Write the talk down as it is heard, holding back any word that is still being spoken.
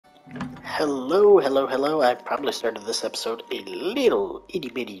Hello, hello, hello. I probably started this episode a little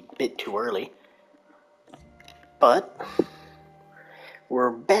itty-bitty bit too early. But we're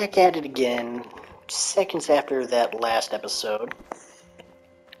back at it again, seconds after that last episode.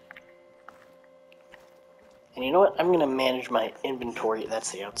 And you know what? I'm going to manage my inventory. That's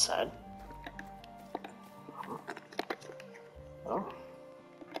the outside. Oh.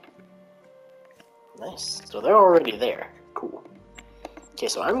 Nice. So they're already there. Cool. Okay,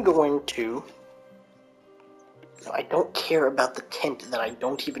 so I'm going to... No, I don't care about the tent that I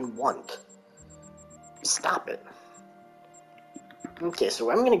don't even want. Stop it. Okay, so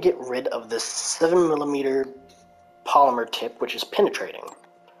I'm going to get rid of this 7mm polymer tip, which is penetrating.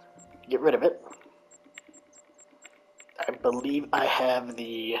 Get rid of it. I believe I have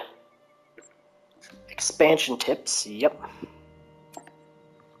the expansion tips, yep.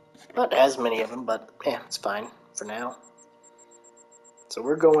 Not as many of them, but yeah, it's fine for now. So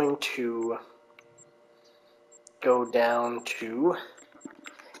we're going to go down to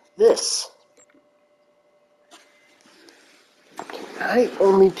this. I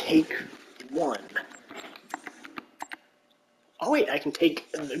only take one. Oh wait, I can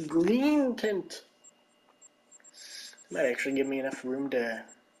take the green tent. Might actually give me enough room to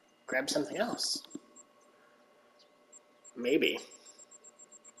grab something else. Maybe.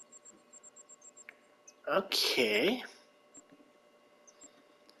 Okay.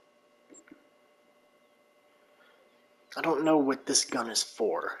 I don't know what this gun is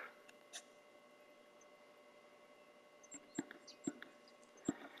for.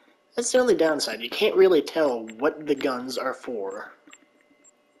 That's the only downside. You can't really tell what the guns are for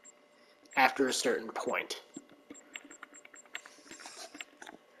after a certain point.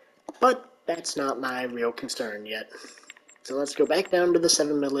 But that's not my real concern yet. So let's go back down to the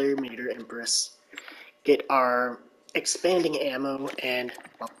 7mm Empress, get our expanding ammo, and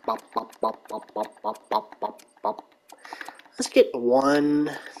let's get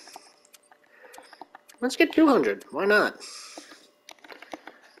one. Let's get 200. Why not?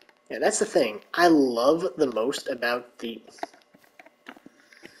 Yeah, that's the thing I love the most about the...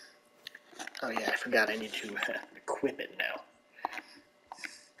 Oh yeah, I forgot I need to equip it now.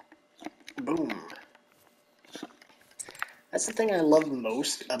 Boom. That's the thing I love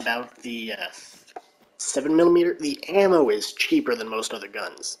most about the 7mm. The ammo is cheaper than most other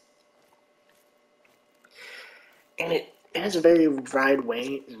guns. And it has a very wide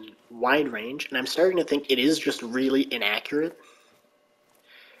range, and I'm starting to think it is just really inaccurate.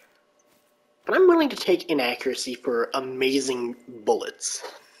 But I'm willing to take inaccuracy for amazing bullets.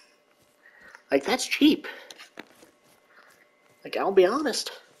 Like, that's cheap. Like, I'll be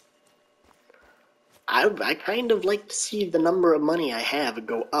honest. I kind of like to see the number of money I have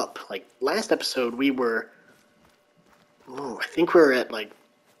go up. Like, last episode we were... Oh, I think we were at, like,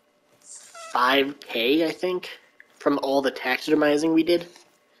 5K, I think, from all the taxidermizing we did.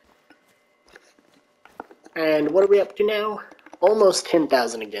 And what are we up to now? Almost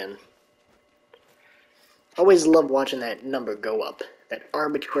 10,000 again. Always love watching that number go up. That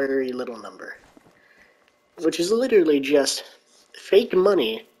arbitrary little number. Which is literally just fake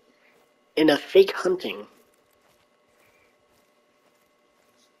money in a fake hunting.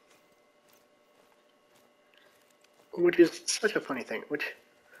 Which is such a funny thing. Which,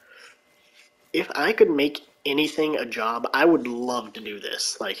 if I could make anything a job, I would love to do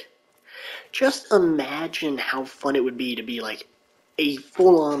this. Like, just imagine how fun it would be to be, like, a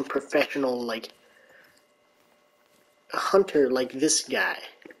full-on professional, like, hunter like this guy.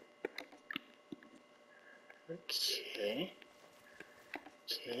 Okay.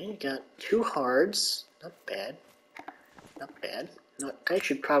 Okay, got 2 hards. Not bad. Not bad. I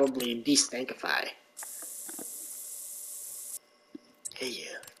should probably de-stankify. Hey,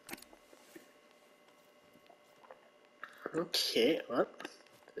 yeah. Okay, what?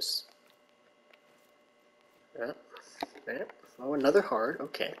 This. Oh, another heart.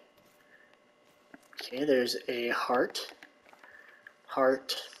 Okay. Okay, there's a heart.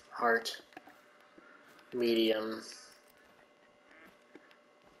 Heart. Medium.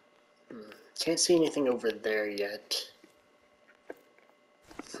 Can't see anything over there yet.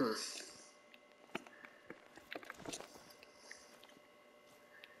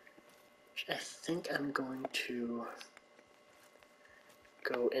 I think I'm going to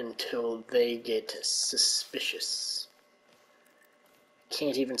go until they get suspicious.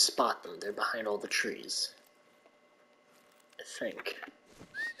 Can't even spot them. They're behind all the trees. I think.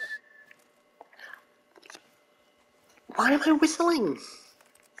 Why am I whistling?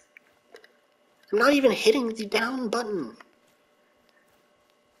 I'm not even hitting the down button.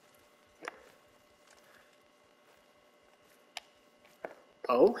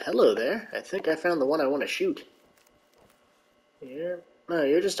 Oh? Oh, hello there. I think I found the one I want to shoot. No,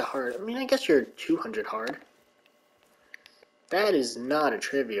 you're just a hard. I mean, I guess you're 200 hard. That is not a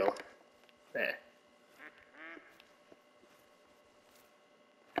trivial. There.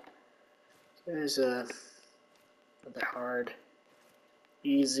 There's another hard.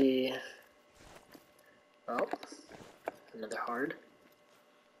 Easy. Oh, another hard.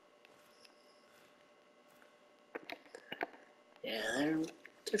 Yeah,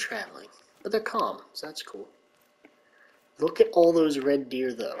 they're traveling, but they're calm, so that's cool. Look at all those red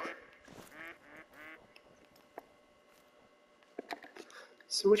deer, though.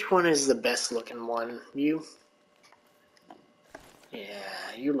 So which one is the best looking one? You? Yeah,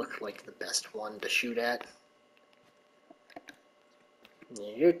 you look like the best one to shoot at.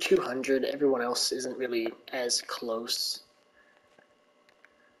 Yeah, you're 200, everyone else isn't really as close.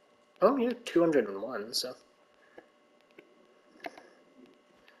 Oh, you're 201, so...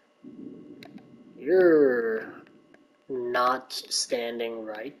 You're not standing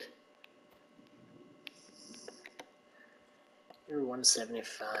right. You're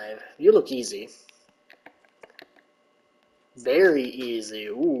 175. You look easy. Very easy.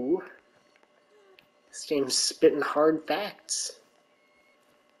 Ooh. This game's spitting hard facts.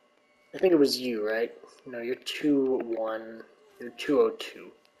 I think it was you, right? No, you're 2-1. You're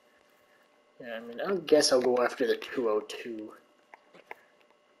 202. Yeah, I mean, I guess I'll go after the 202.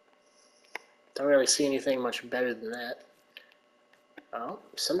 Don't really see anything much better than that. Oh,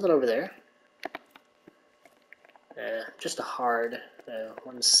 something over there. Just a hard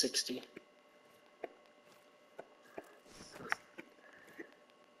 160.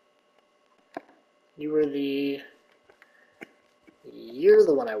 You're the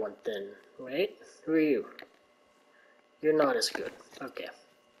one I want then. Wait, who are you? You're not as good. Okay.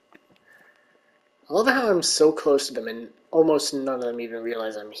 I love how I'm so close to them and almost none of them even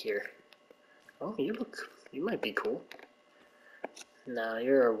realize I'm here. Oh, you might be cool. Nah,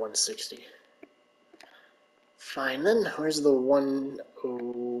 you're a 160. Fine then, where's the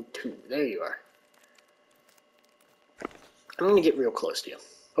 102? There you are. I'm gonna get real close to you.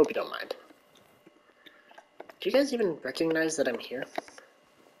 Hope you don't mind. Do you guys even recognize that I'm here?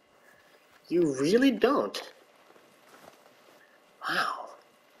 You really don't. Wow.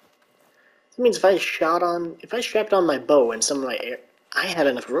 That means if I strapped on my bow and some of my I had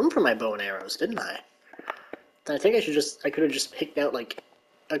enough room for my bow and arrows, didn't I? I think I could have just picked out like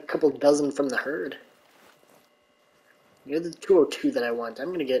a couple dozen from the herd. You're the 202 that I want. I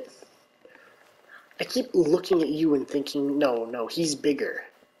keep looking at you and thinking, no, he's bigger.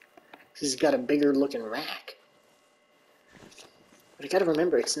 He's got a bigger looking rack. But I gotta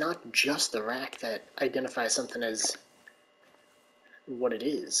remember, it's not just the rack that identifies something as what it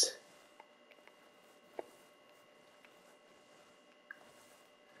is.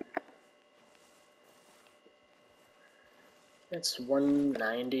 That's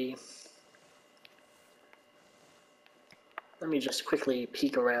 190. Let me just quickly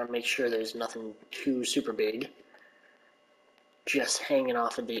peek around, make sure there's nothing too super big. Just hanging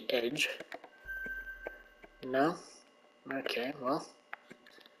off of the edge. No? Okay, well.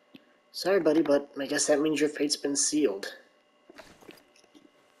 Sorry, buddy, but I guess that means your fate's been sealed.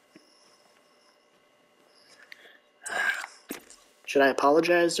 Should I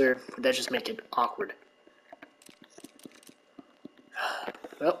apologize, or would that just make it awkward?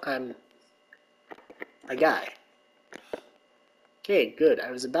 Well, I'm a guy. Okay, good. I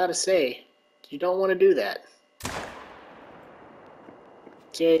was about to say, you don't want to do that.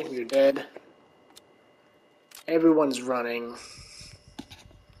 Okay, you're dead. Everyone's running.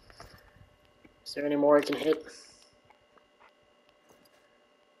 Is there any more I can hit?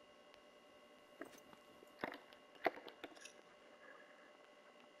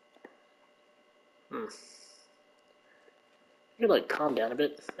 You could, like, calm down a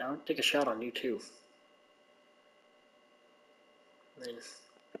bit. I'll take a shot on you, too. Then...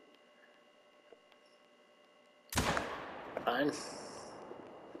 Fine.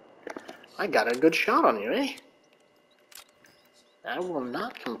 I got a good shot on you, eh? I will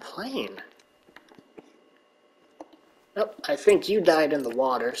not complain. Oh, I think you died in the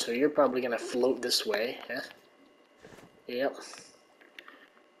water, so you're probably gonna float this way, yeah? Yep.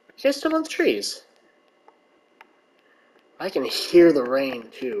 You guys still on the trees? I can hear the rain,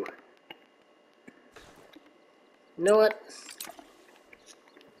 too. You know what?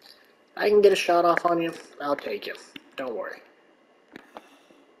 I can get a shot off on you. I'll take you. Don't worry.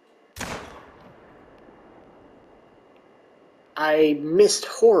 I missed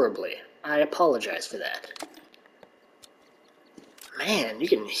horribly. I apologize for that. Man, you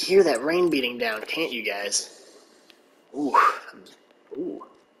can hear that rain beating down, can't you guys? Ooh. Ooh.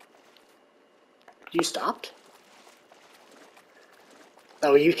 You stopped?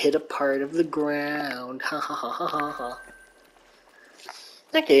 Oh, you hit a part of the ground. Ha ha ha ha ha ha.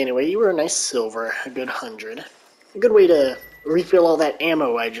 Okay, anyway, you were a nice silver, a good 100. A good way to refill all that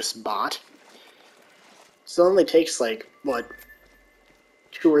ammo I just bought. So it only takes, like, what,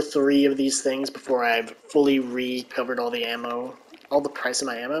 2 or 3 of these things before I've fully recovered all the ammo, all the price of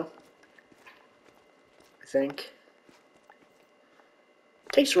my ammo, I think.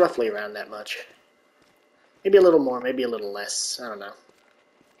 It takes roughly around that much. Maybe a little more, maybe a little less, I don't know.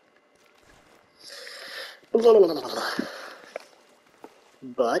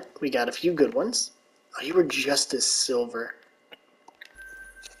 But we got a few good ones. Oh, you were just as silver.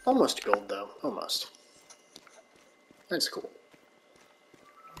 Almost gold, though. Almost. That's cool.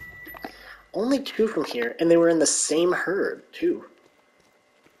 Only 2 from here, and they were in the same herd, too.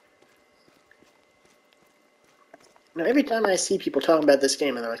 Now, every time I see people talking about this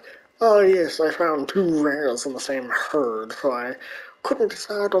game, and they're like, oh yes, I found 2 rares in the same herd, so I couldn't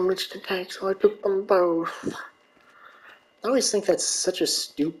decide on which to take, so I took them both. I always think that's such a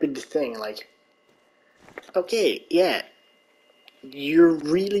stupid thing, like, okay, yeah, you're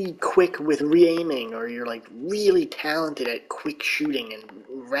really quick with re-aiming, or you're like really talented at quick shooting and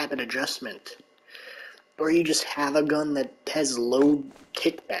rapid adjustment, or you just have a gun that has low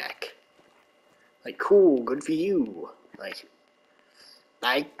kickback. Like, cool, good for you. Like,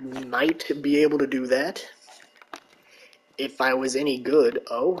 I might be able to do that if I was any good.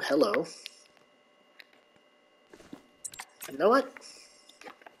 Oh, hello. You know what?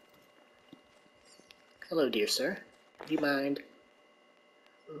 Hello, dear sir. Do you mind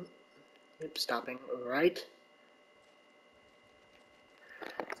stopping right?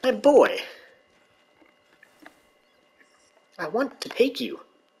 My boy, I want to take you.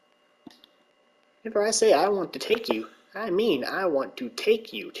 Whenever I say I want to take you, I mean I want to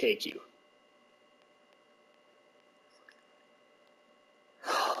take you.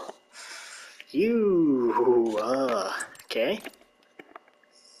 You, okay.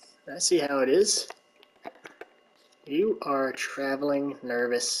 I see how it is. You are traveling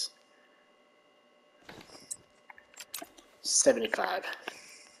nervous. 75.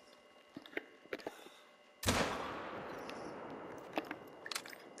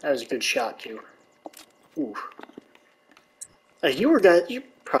 That was a good shot, too. Ooh. You're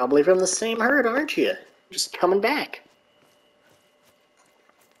probably from the same herd, aren't you? Just coming back.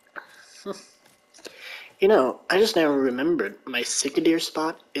 You know, I just now remembered my cicadere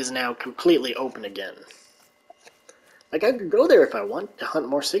spot is now completely open again. Like, I could go there if I want to hunt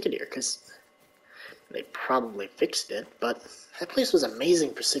more cicadere, because they probably fixed it, but that place was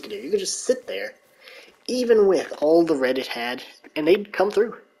amazing for cicadere. You could just sit there, even with all the red it had, and they'd come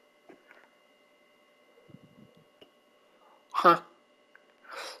through. Huh.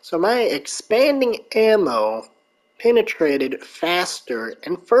 So my expanding ammo penetrated faster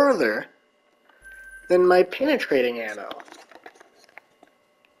and further than my penetrating ammo.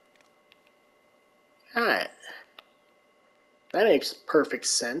 Alright. That makes perfect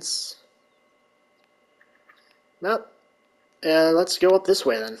sense. Well, let's go up this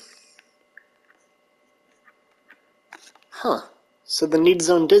way then. Huh. So the need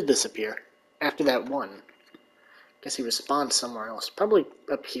zone did disappear after that one. Guess he respawned somewhere else. Probably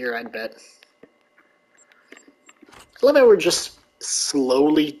up here, I'd bet. I love how we're just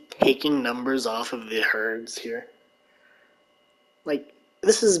slowly taking numbers off of the herds here. Like,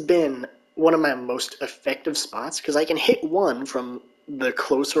 this has been one of my most effective spots, because I can hit one from the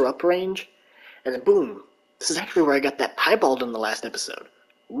closer up range, and then boom. This is actually where I got that piebald in the last episode.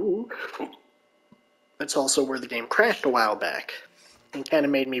 Ooh. That's also where the game crashed a while back, and kind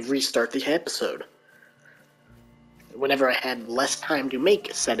of made me restart the episode whenever I had less time to make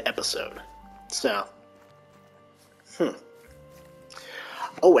said episode. So,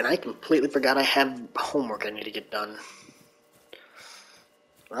 Oh, and I completely forgot I have homework I need to get done.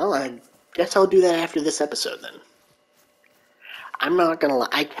 Well, I guess I'll do that after this episode, then. I'm not gonna lie,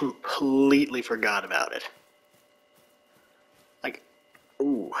 I completely forgot about it. Like,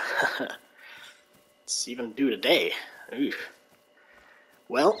 ooh. It's even due today. Oof.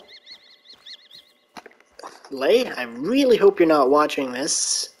 Well, Lay, I really hope you're not watching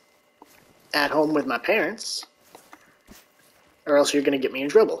this at home with my parents, or else you're gonna get me in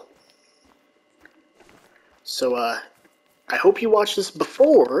trouble. So, I hope you watch this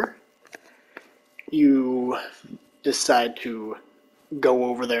before you decide to go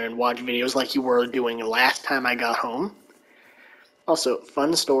over there and watch videos like you were doing last time I got home. Also,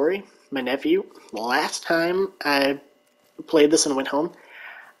 fun story, my nephew, last time I played this and went home,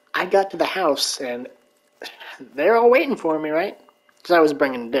 I got to the house and they're all waiting for me, right? Because I was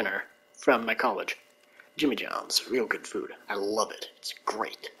bringing dinner. from my college. Jimmy John's, real good food. I love it. It's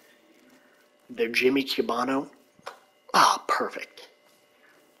great. Their Jimmy Cubano, perfect.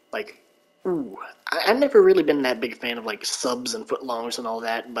 Like, ooh, I've never really been that big fan of like subs and footlongs and all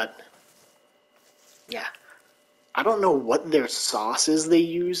that, but yeah. I don't know what their sauce is they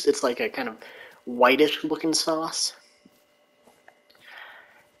use. It's like a kind of whitish looking sauce.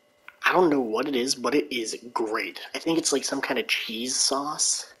 I don't know what it is, but it is great. I think it's like some kind of cheese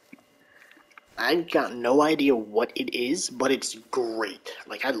sauce. I got no idea what it is, but it's great.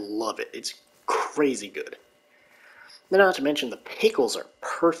 Like, I love it. It's crazy good. Then not to mention the pickles are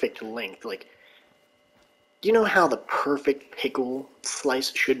perfect length. Like, do you know how the perfect pickle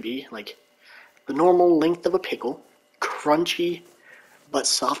slice should be? Like, the normal length of a pickle, crunchy, but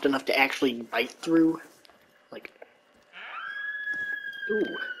soft enough to actually bite through. Like,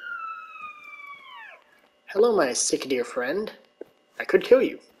 ooh. Hello, my sick dear friend. I could kill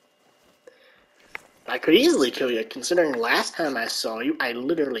you. I could easily kill you, considering last time I saw you, I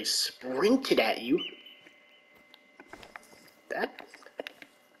literally sprinted at you. That?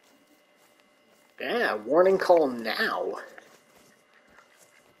 Yeah, warning call now.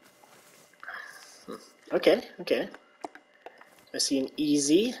 Okay, okay. I see an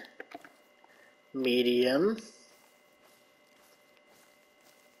easy, medium.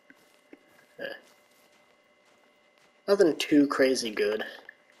 Nothing too crazy good.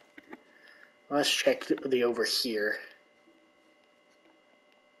 Let's check the over here.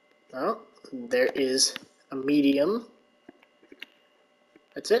 Oh, there is a medium.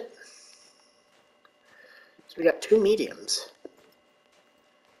 That's it. So we got two mediums.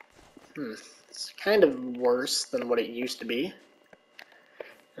 It's kind of worse than what it used to be.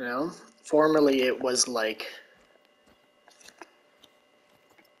 You know, formerly it was like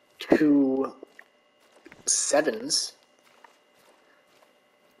 2 7s.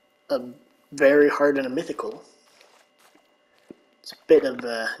 A very hard and a mythical. It's a bit of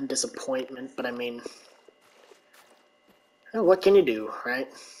a disappointment, but I mean, what can you do, right?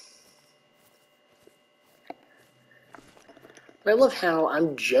 I love how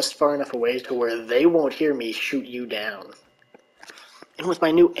I'm just far enough away to where they won't hear me shoot you down. And with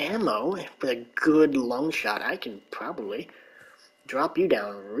my new ammo, with a good long shot, I can probably drop you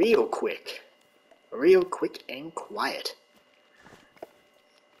down real quick. Real quick and quiet.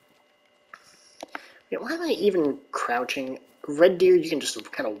 Why am I even crouching? Red Deer, you can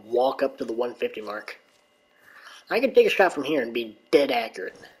just kind of walk up to the 150 mark. I could take a shot from here and be dead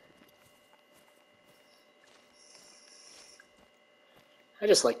accurate. I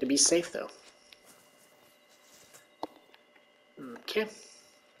just like to be safe, though. Okay.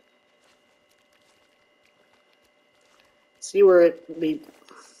 See where it be.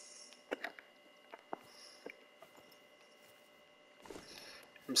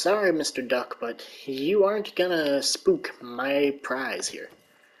 I'm sorry, Mr. Duck, but you aren't gonna spook my prize here.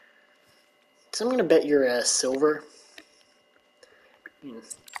 So I'm gonna bet you're silver.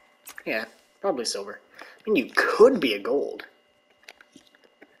 Yeah, probably silver. I mean, you could be a gold.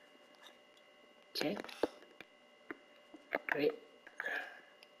 Okay. Wait.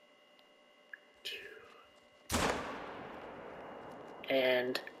 2.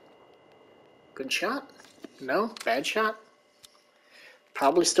 And good shot? No? Bad shot?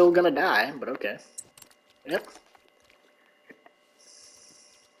 Probably still gonna die, but okay. Yep.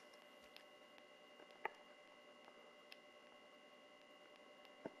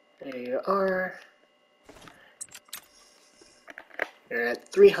 There you are. You're at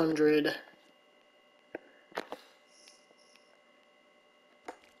 300.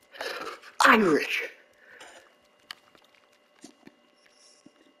 Irish!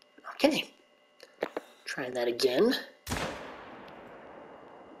 Okay. Try that again.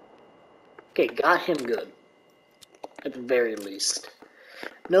 Okay, got him good. At the very least.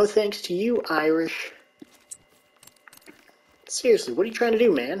 No thanks to you, Irish. Seriously, what are you trying to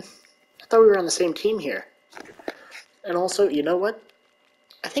do, man? I thought we were on the same team here. And also, you know what?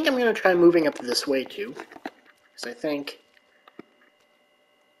 I think I'm going to try moving up this way, too. Because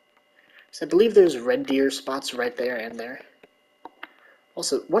I believe there's red deer spots right there and there.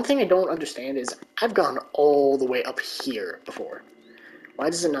 Also, one thing I don't understand is I've gone all the way up here before. Why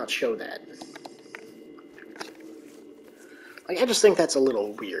does it not show that? Like, I just think that's a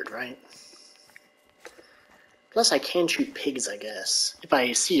little weird, right? Plus, I can shoot pigs, I guess, if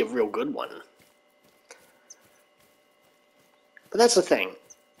I see a real good one. But that's the thing.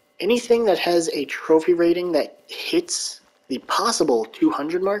 Anything that has a trophy rating that hits the possible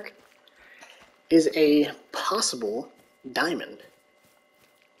 200 mark is a possible diamond.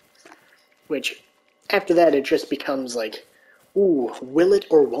 Which, after that, it just becomes like, ooh, will it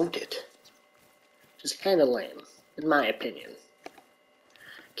or won't it? Which is kind of lame, in my opinion.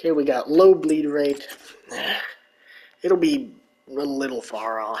 Okay, we got low bleed rate. It'll be a little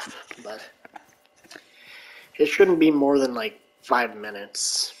far off, but it shouldn't be more than like 5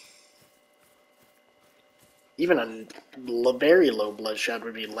 minutes. Even a very low bloodshot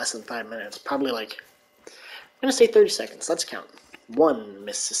would be less than 5 minutes. Probably like, I'm going to say 30 seconds. Let's count. 1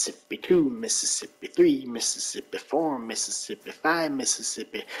 Mississippi, 2 Mississippi, 3 Mississippi, 4 Mississippi, 5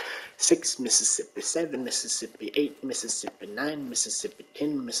 Mississippi, 6 Mississippi, 7 Mississippi, 8 Mississippi, 9 Mississippi,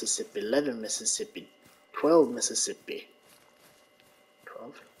 10 Mississippi, 11 Mississippi, 12 Mississippi,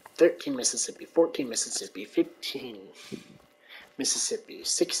 13 Mississippi, 14 Mississippi, 15 Mississippi,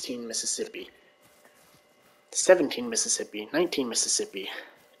 16 Mississippi, 17 Mississippi, 19 Mississippi,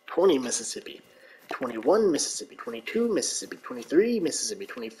 20 Mississippi, 21 Mississippi, 22 Mississippi, 23 Mississippi,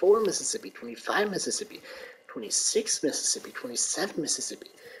 24 Mississippi, 25 Mississippi, 26 Mississippi, 27 Mississippi,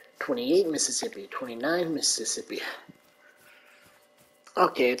 28 Mississippi, 29 Mississippi.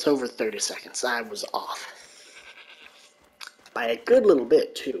 Okay, it's over 30 seconds. I was off. By a good little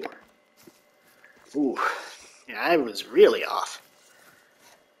bit, too. Ooh, yeah, I was really off.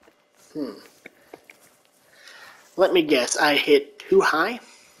 Let me guess, I hit too high?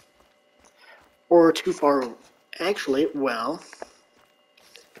 Or too far? Actually, well,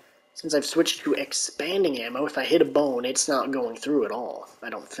 since I've switched to expanding ammo, if I hit a bone, it's not going through at all, I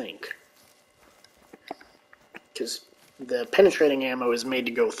don't think. Because the penetrating ammo is made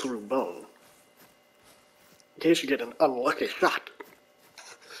to go through bone. In case you get an unlucky shot.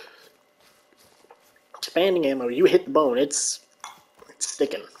 Expanding ammo, you hit the bone, it's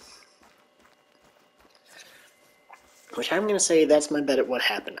sticking. Which I'm going to say that's my bet at what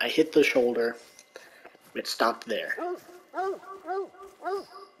happened. I hit the shoulder, it stopped there.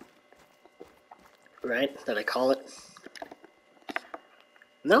 Right? Did I call it?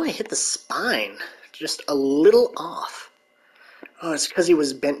 No, I hit the spine. Just a little off. Oh, it's because he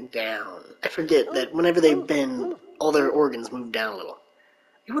was bent down. I forget that whenever they bend, all their organs move down a little.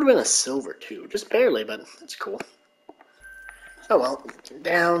 It would have been a silver, too. Just barely, but that's cool. Oh well,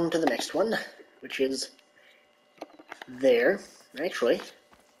 down to the next one, which is there. Actually,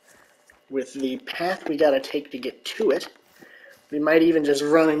 with the path we gotta take to get to it, we might even just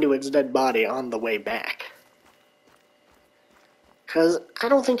run into its dead body on the way back. Because I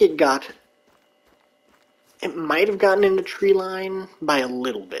don't think it got... It might have gotten into tree line by a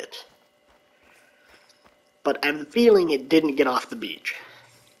little bit. But I have a feeling it didn't get off the beach.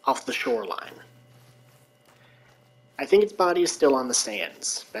 Off the shoreline. I think its body is still on the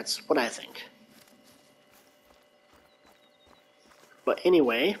sands. That's what I think. But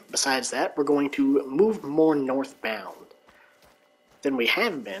anyway, besides that, we're going to move more northbound than we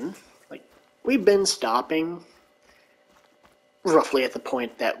have been. Like, we've been stopping roughly at the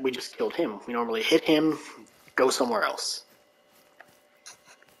point that we just killed him. We normally hit him, go somewhere else.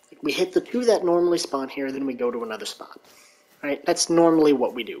 We hit the two that normally spawn here, then we go to another spot. Right? That's normally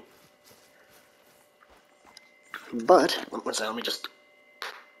what we do. But, let me just...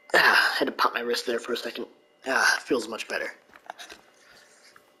 had to pop my wrist there for a second. Feels much better.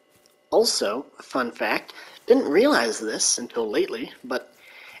 Also, fun fact, didn't realize this until lately, but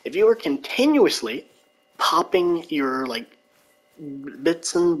if you were continuously popping your, like,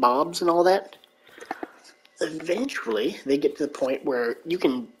 bits and bobs and all that, eventually they get to the point where you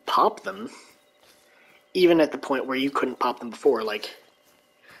can pop them, even at the point where you couldn't pop them before. Like,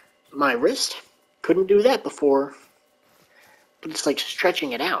 my wrist couldn't do that before, but it's like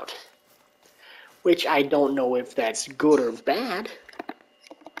stretching it out, which I don't know if that's good or bad.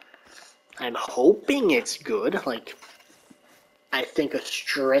 I'm hoping it's good. Like, I think a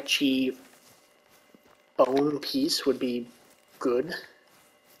stretchy bone piece would be good.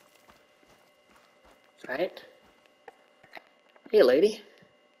 Right? Hey, lady.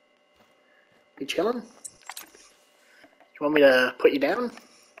 You chilling? You want me to put you down?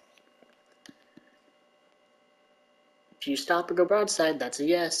 Do you stop or go broadside? That's a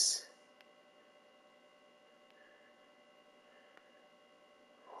yes.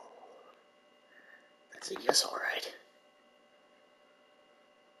 That's a yes, alright.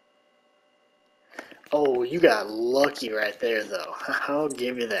 Oh, you got lucky right there, though. I'll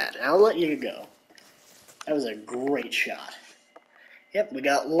give you that. I'll let you go. That was a great shot. Yep, we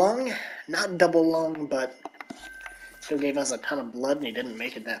got lung. Not double lung, but still gave us a ton of blood, and he didn't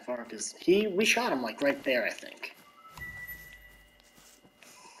make it that far, because we shot him, like, right there, I think.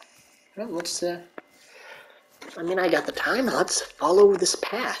 Well, let's, I mean, I got the time. Let's follow this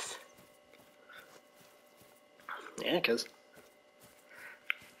path. Yeah, because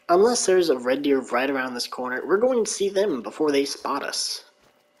unless there's a red deer right around this corner, we're going to see them before they spot us.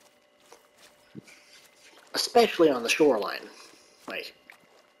 especially on the shoreline. Like,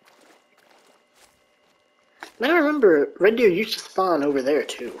 and I remember red deer used to spawn over there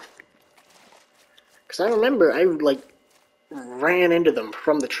too. Because I remember I, like, ran into them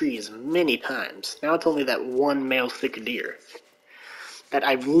from the trees many times. Now it's only that one male thick deer that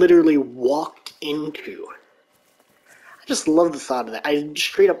I've literally walked into. I just love the thought of that. I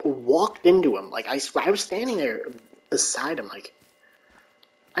straight up walked into him. Like, I was standing there beside him. Like,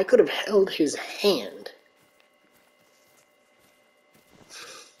 I could have held his hand.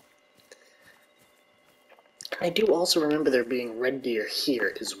 I do also remember there being red deer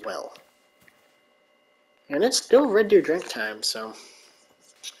here as well. And it's still red deer drink time, so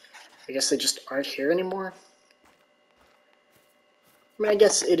I guess they just aren't here anymore. I mean, I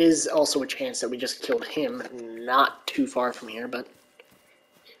guess it is also a chance that we just killed him not too far from here, but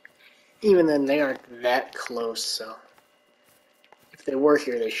even then they aren't that close, so if they were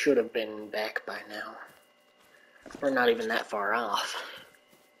here, they should have been back by now. We're not even that far off.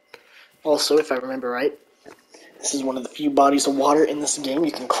 Also, if I remember right, this is one of the few bodies of water in this game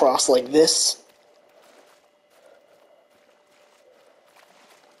you can cross like this.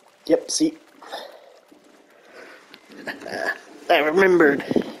 Yep, see? I remembered.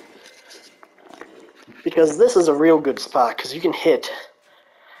 Because this is a real good spot, because you can hit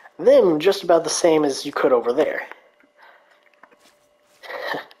them just about the same as you could over there.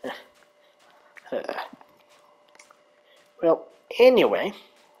 Well, anyway,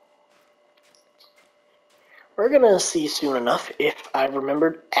 we're gonna see soon enough if I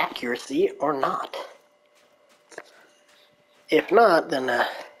remembered accuracy or not. If not, then,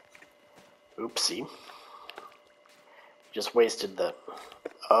 oopsie. Just wasted the...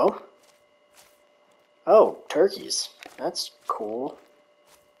 Oh? Oh, turkeys. That's cool.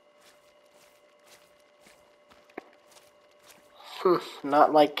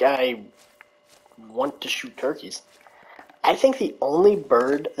 Not like I want to shoot turkeys. I think the only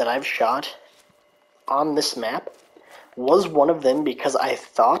bird that I've shot on this map was one of them because I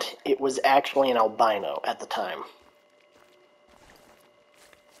thought it was actually an albino at the time.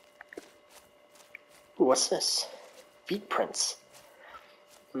 Ooh, what's this? Feet prints.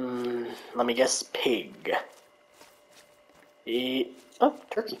 Let me guess, pig. Oh,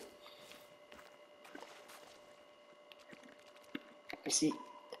 turkey.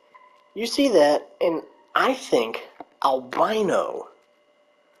 You see that, and I think albino,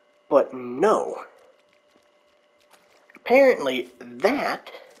 but no. Apparently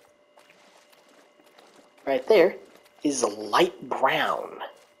that, right there, is light brown.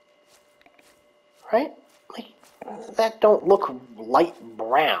 Right? Like, that don't look light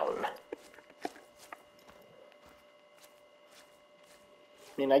brown. I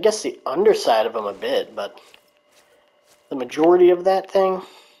mean, I guess the underside of them a bit, but the majority of that thing,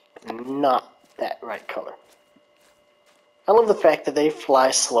 not that right color. I love the fact that they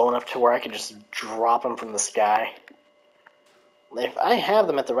fly slow enough to where I can just drop them from the sky. If I have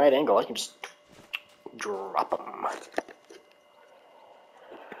them at the right angle, I can just drop them.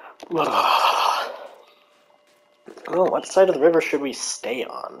 Oh, what side of the river should we stay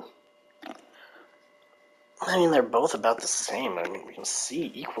on? I mean, they're both about the same. I mean, we can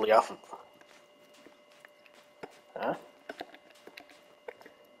see equally off of... Huh?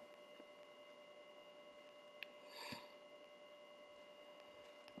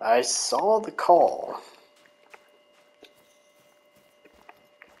 I saw the call.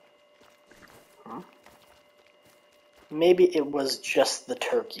 Maybe it was just the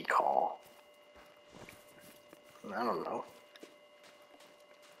turkey call. I don't know.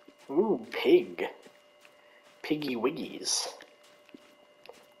 Ooh, pig. Piggy wiggies.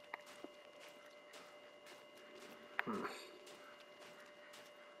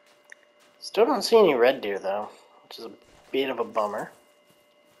 Still don't see any red deer, though, which is a bit of a bummer.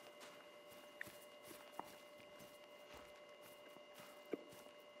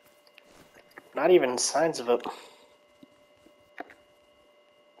 Not even signs of it.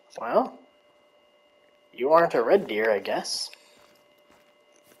 Well, you aren't a red deer, I guess.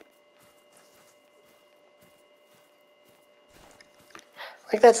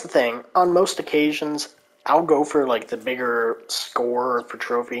 Like, that's the thing. On most occasions, I'll go for, like, the bigger score for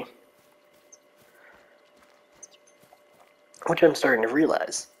trophy. Which I'm starting to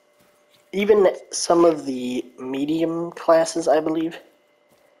realize. Even some of the medium classes, I believe,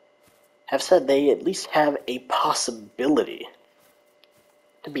 have said they at least have a possibility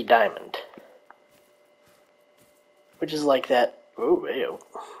to be diamond. Which is like that... Oh, ew.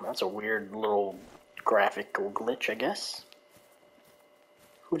 That's a weird little graphical glitch, I guess.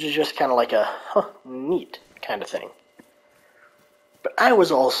 Which is just kind of like a, neat kind of thing. But I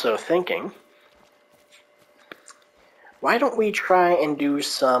was also thinking Why don't we try and do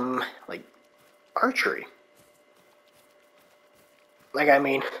some, like, archery? Like, I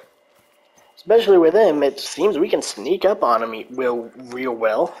mean, especially with him, it seems we can sneak up on him real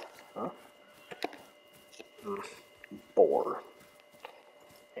well. Huh? Boar.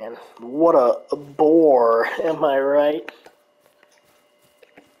 And what a bore, am I right?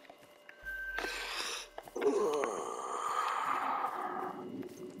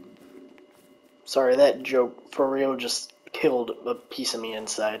 Sorry, that joke for real just killed a piece of me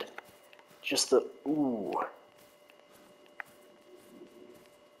inside. Just the ooh.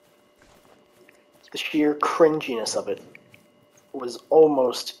 The sheer cringiness of it was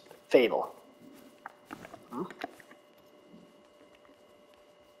almost fatal. Hmm?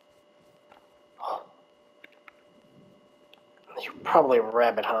 You're probably a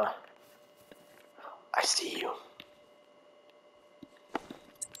rabbit, huh? I see you.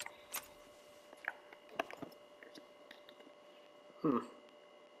 Hmm.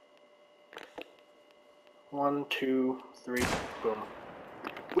 1, 2, 3, boom.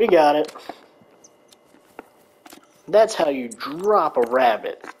 We got it. That's how you drop a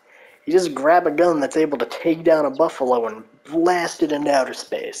rabbit. You just grab a gun that's able to take down a buffalo and blast it into outer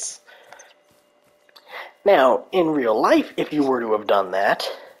space. Now, in real life, if you were to have done that,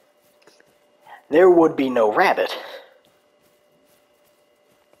 there would be no rabbit.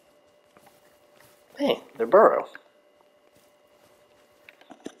 Hey, they're burrow.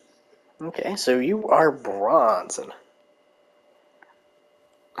 Okay, so you are bronze. And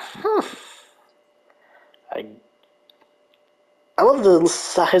I love the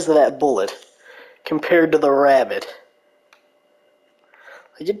size of that bullet compared to the rabbit.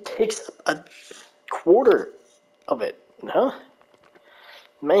 Like, it takes up a quarter of it, huh?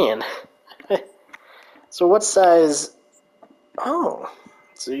 Man. So what size? Oh,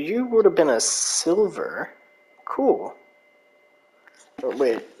 so you would have been a silver. Cool. Oh,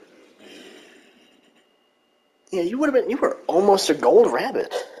 wait. Yeah, you were almost a gold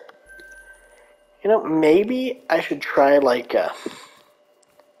rabbit. You know, maybe I should try, like,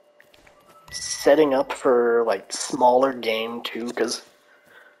 setting up for, like, smaller game, too, because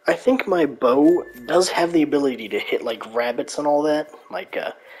I think my bow does have the ability to hit, like, rabbits and all that, like,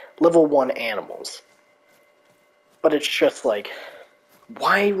 level 1 animals. But it's just, like,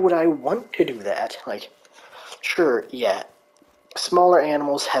 why would I want to do that? Like, sure, yeah, smaller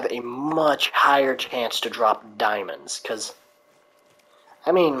animals have a much higher chance to drop diamonds, because,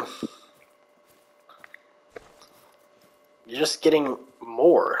 I mean, you're just getting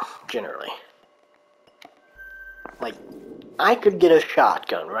more, generally. Like, I could get a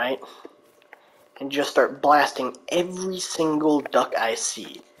shotgun, right? And just start blasting every single duck I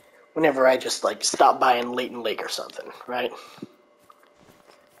see whenever I just, like, stop by in Leighton Lake or something, right?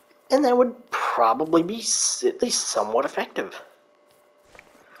 And that would probably be at least somewhat effective.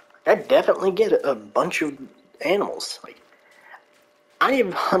 I'd definitely get a bunch of animals. Like, I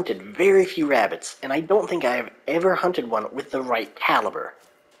have hunted very few rabbits, and I don't think I have ever hunted one with the right caliber.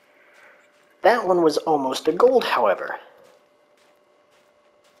 That one was almost a gold, however.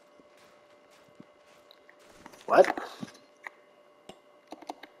 What?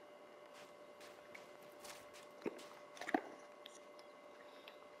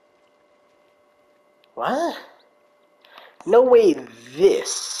 What? No way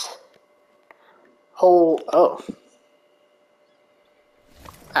this whole... Oh.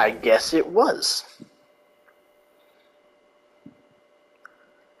 I guess it was.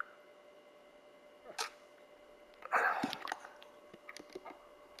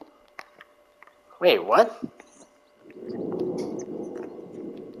 Wait, what?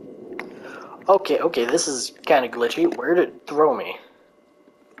 Okay, this is kind of glitchy. Where did it throw me?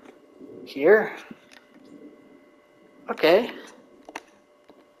 Here? Okay.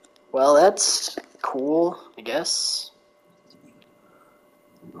 Well, that's cool, I guess.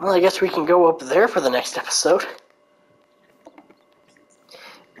 Well, I guess we can go up there for the next episode.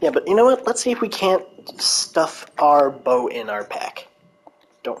 Yeah, but you know what? Let's see if we can't stuff our bow in our pack.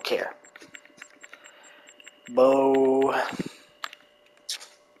 Don't care. Bow.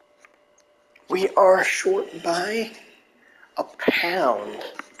 We are short by a pound.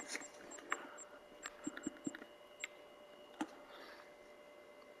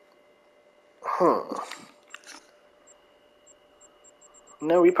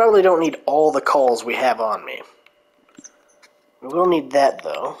 No, we probably don't need all the calls we have on me. We will need that,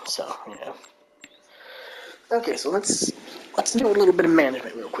 though, so, yeah. Okay, so let's do a little bit of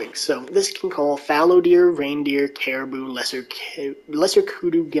management real quick. So this can call fallow deer, reindeer, caribou, lesser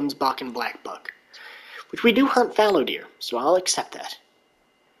kudu, gemsbok, and black buck. Which we do hunt fallow deer, so I'll accept that.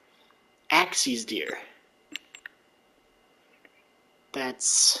 Axes deer.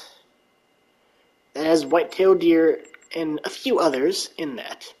 that has white-tailed deer and a few others in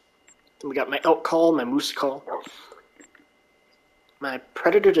that. Then we got my elk call, my moose call, my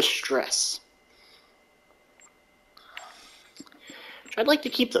predator distress. So I'd like to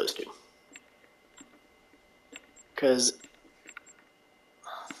keep those two. Because...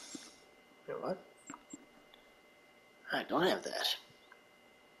 Wait, what? I don't have that.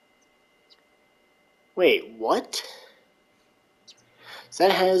 Wait, what? So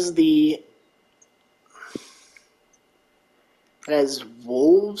that has the... It has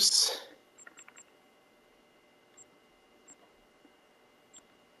wolves.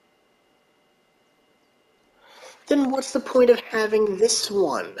 Then what's the point of having this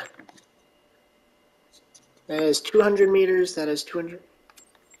one? That is 200 meters, that is 200...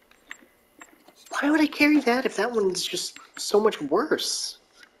 Why would I carry that if that one's just so much worse?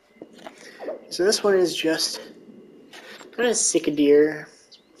 So this one is just... kind of sick a deer.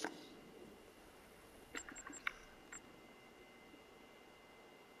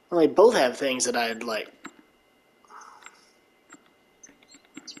 Well, they both have things that I'd like.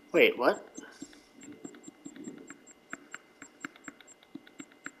 Wait, what?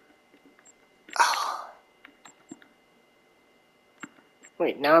 Oh.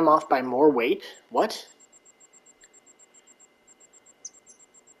 Wait, now I'm off by more weight? What?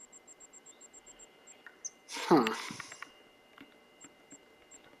 Can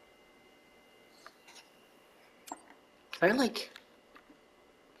I, like...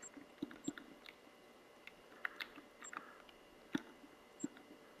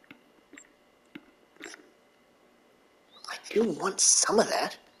 I do want some of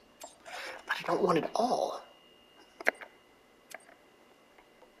that, but I don't want it all.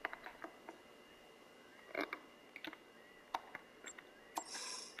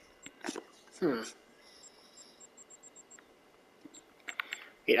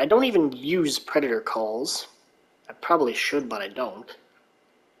 Wait, I don't even use predator calls. I probably should, but I don't.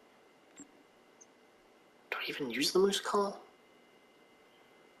 Do I even use the moose call?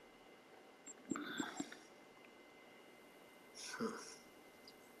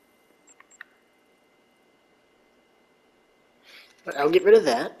 But I'll get rid of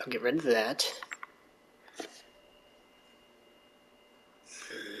that. I'll get rid of that.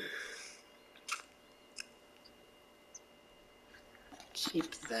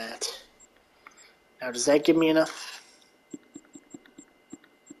 Keep that. Now, does that give me enough?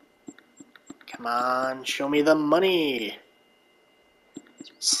 Come on, show me the money.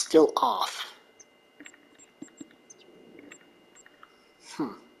 Still off.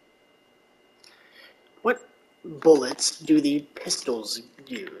 What bullets do the pistols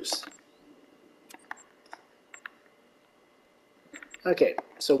use? Okay,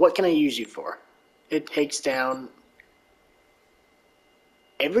 so what can I use you for? It takes down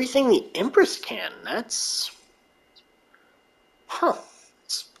everything the Empress can. That's...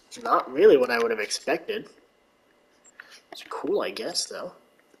 It's not really what I would have expected. It's cool, I guess, though.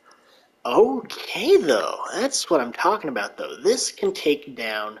 Okay, though. That's what I'm talking about, though. This can take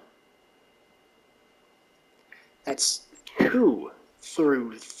down... That's 2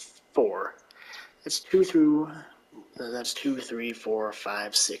 through 4. That's 2 through... That's 2, 3, 4,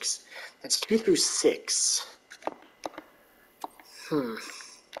 5, 6. That's 2 through 6.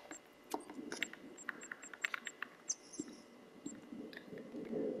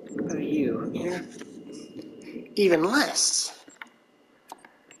 What are you? Here? Even less.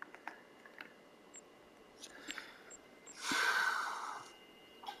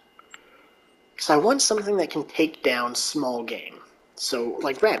 Because I want something that can take down small game. So,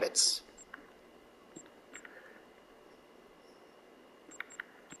 like rabbits.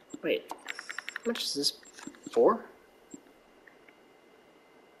 Wait, how much is this? 4?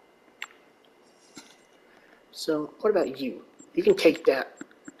 So, what about you? You can take that.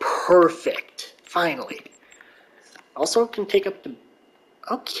 Perfect. Finally. Also can take up to...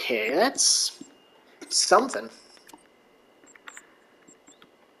 Okay, that's something.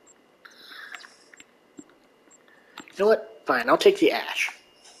 You know what? Fine, I'll take the ash.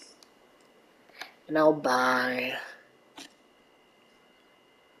 And I'll buy...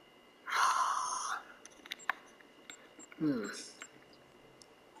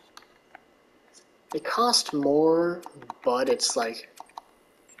 They cost more, but it's like,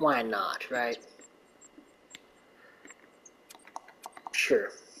 why not, right?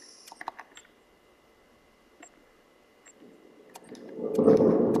 Sure.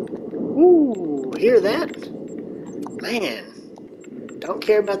 Ooh, hear that? Man, don't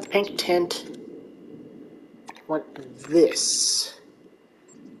care about the pink tent. I want this.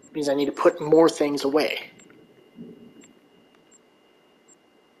 Means I need to put more things away.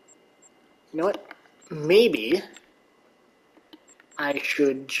 know what? Maybe I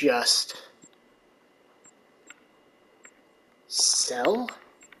should just sell?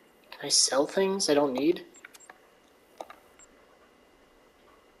 Can I sell things I don't need?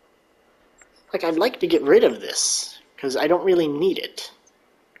 Like, I'd like to get rid of this, because I don't really need it.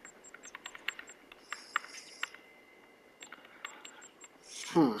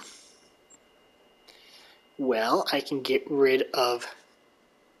 Well, I can get rid of...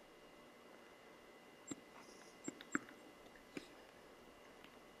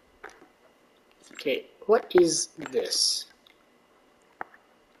 Okay, what is this?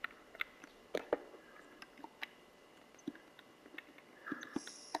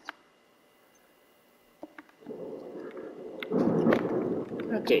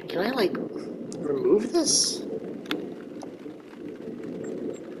 Okay, can I, like, remove this?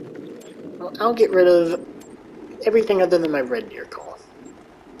 Well, I'll get rid of everything other than my red deer coal.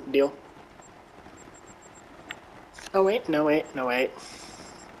 Deal? Oh, wait, no, wait, no, wait.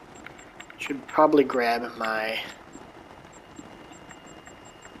 Should probably grab my...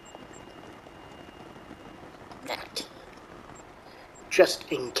 that.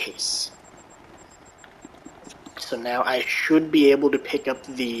 Just in case. So now I should be able to pick up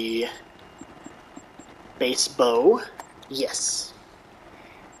the base bow. Yes.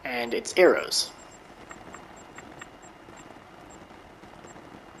 And its arrows.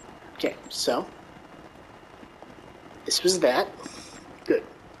 Okay, so this was that. Good.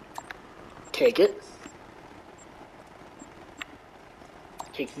 Take it.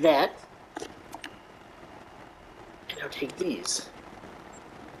 Take that. And now take these.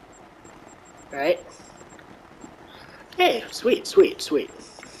 Alright? Hey, sweet, sweet, sweet.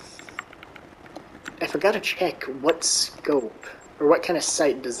 I forgot to check what scope, or what kind of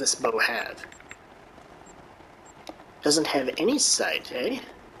sight does this bow have? Doesn't have any sight, eh?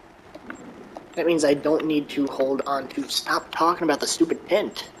 That means I don't need to hold on to... Stop talking about the stupid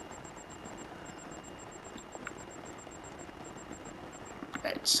tent.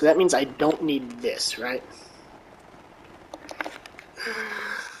 Right, so that means I don't need this, right?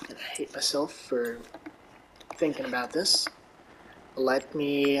 I hate myself for thinking about this. Let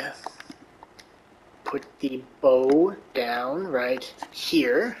me put the bow down right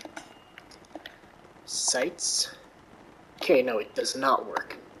here. Sights. Okay, no, it does not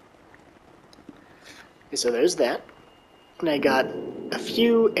work. Okay, so there's that. And I got a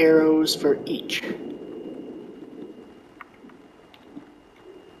few arrows for each.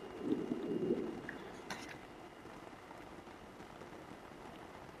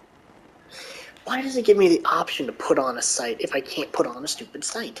 Why does it give me the option to put on a sight if I can't put on a stupid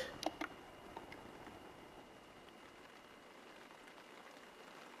sight?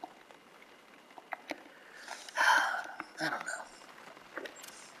 I don't know.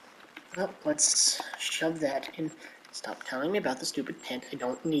 Well, let's shove that in. Stop telling me about the stupid tent. I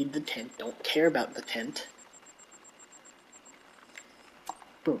don't need the tent. Don't care about the tent.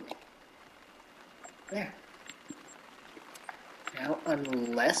 Boom. There. Now,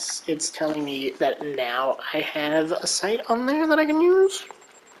 unless it's telling me that now I have a site on there that I can use?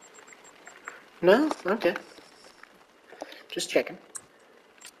 No? Okay. Just checking.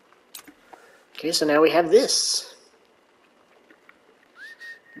 Okay, so now we have this.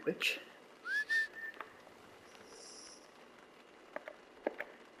 Which...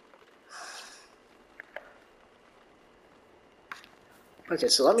 Okay,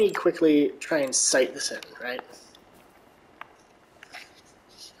 so let me quickly try and sight this in, right?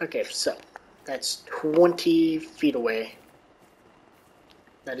 Okay, so that's 20 feet away.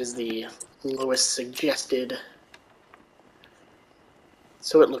 That is the lowest suggested.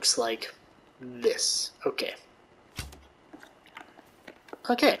 So it looks like this. Okay.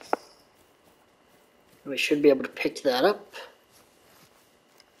 Okay. We should be able to pick that up.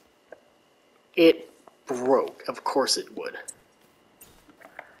 It broke. Of course it would.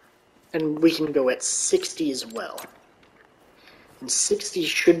 And we can go at 60 as well. And 60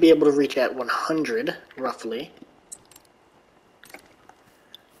 should be able to reach at 100, roughly.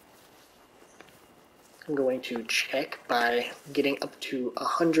 I'm going to check by getting up to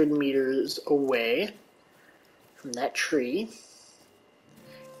 100 meters away from that tree.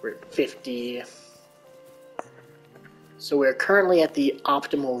 We're at 50. So we're currently at the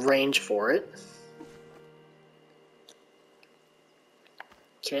optimal range for it.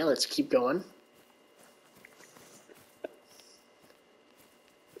 Okay, let's keep going.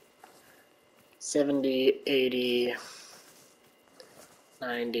 $70, $80,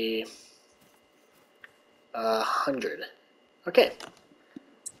 $90, $100. Okay.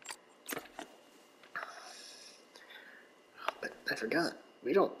 But I forgot.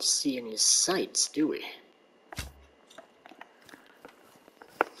 We don't see any sights, do we?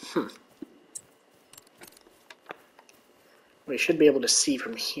 We should be able to see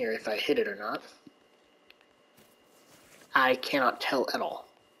from here if I hit it or not. I cannot tell at all.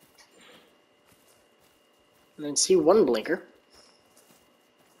 And then see one blinker.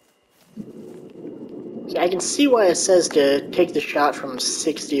 See, I can see why it says to take the shot from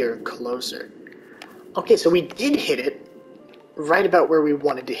 60 or closer. Okay, so we did hit it right about where we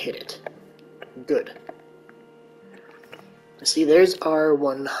wanted to hit it. Good. See, there's our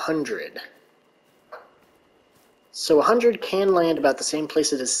 100. So 100 can land about the same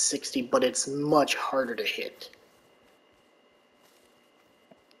place as 60, but it's much harder to hit.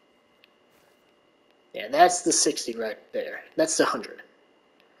 Yeah, that's the 60 right there. That's the 100.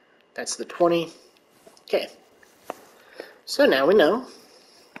 That's the 20. Okay. So now we know,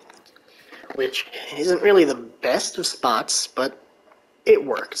 which isn't really the best of spots, but it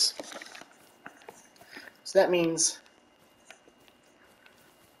works. So that means,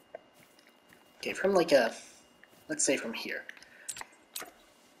 okay, from like a, let's say from here.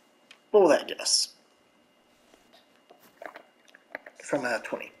 What will that get us? From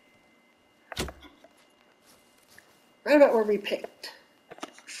 20. Right about where we picked.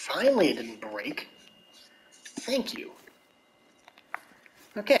 Finally it didn't break. Thank you.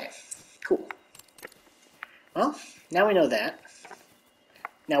 Okay, cool. Well, now we know that.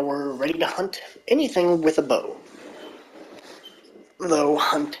 Now we're ready to hunt anything with a bow. Though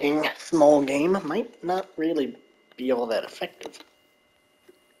hunting small game might not really be all that effective.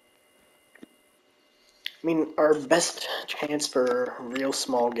 I mean, our best chance for real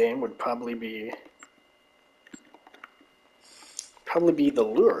small game would probably be the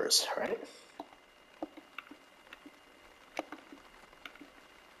lures, right?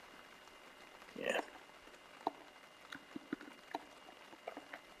 Yeah.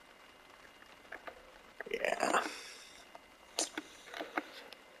 Yeah.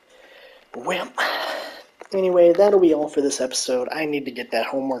 Well, anyway, that'll be all for this episode. I need to get that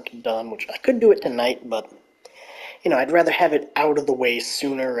homework done, which I could do it tonight, but, you know, I'd rather have it out of the way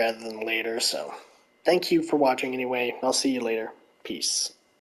sooner rather than later, so thank you for watching anyway. I'll see you later. Peace.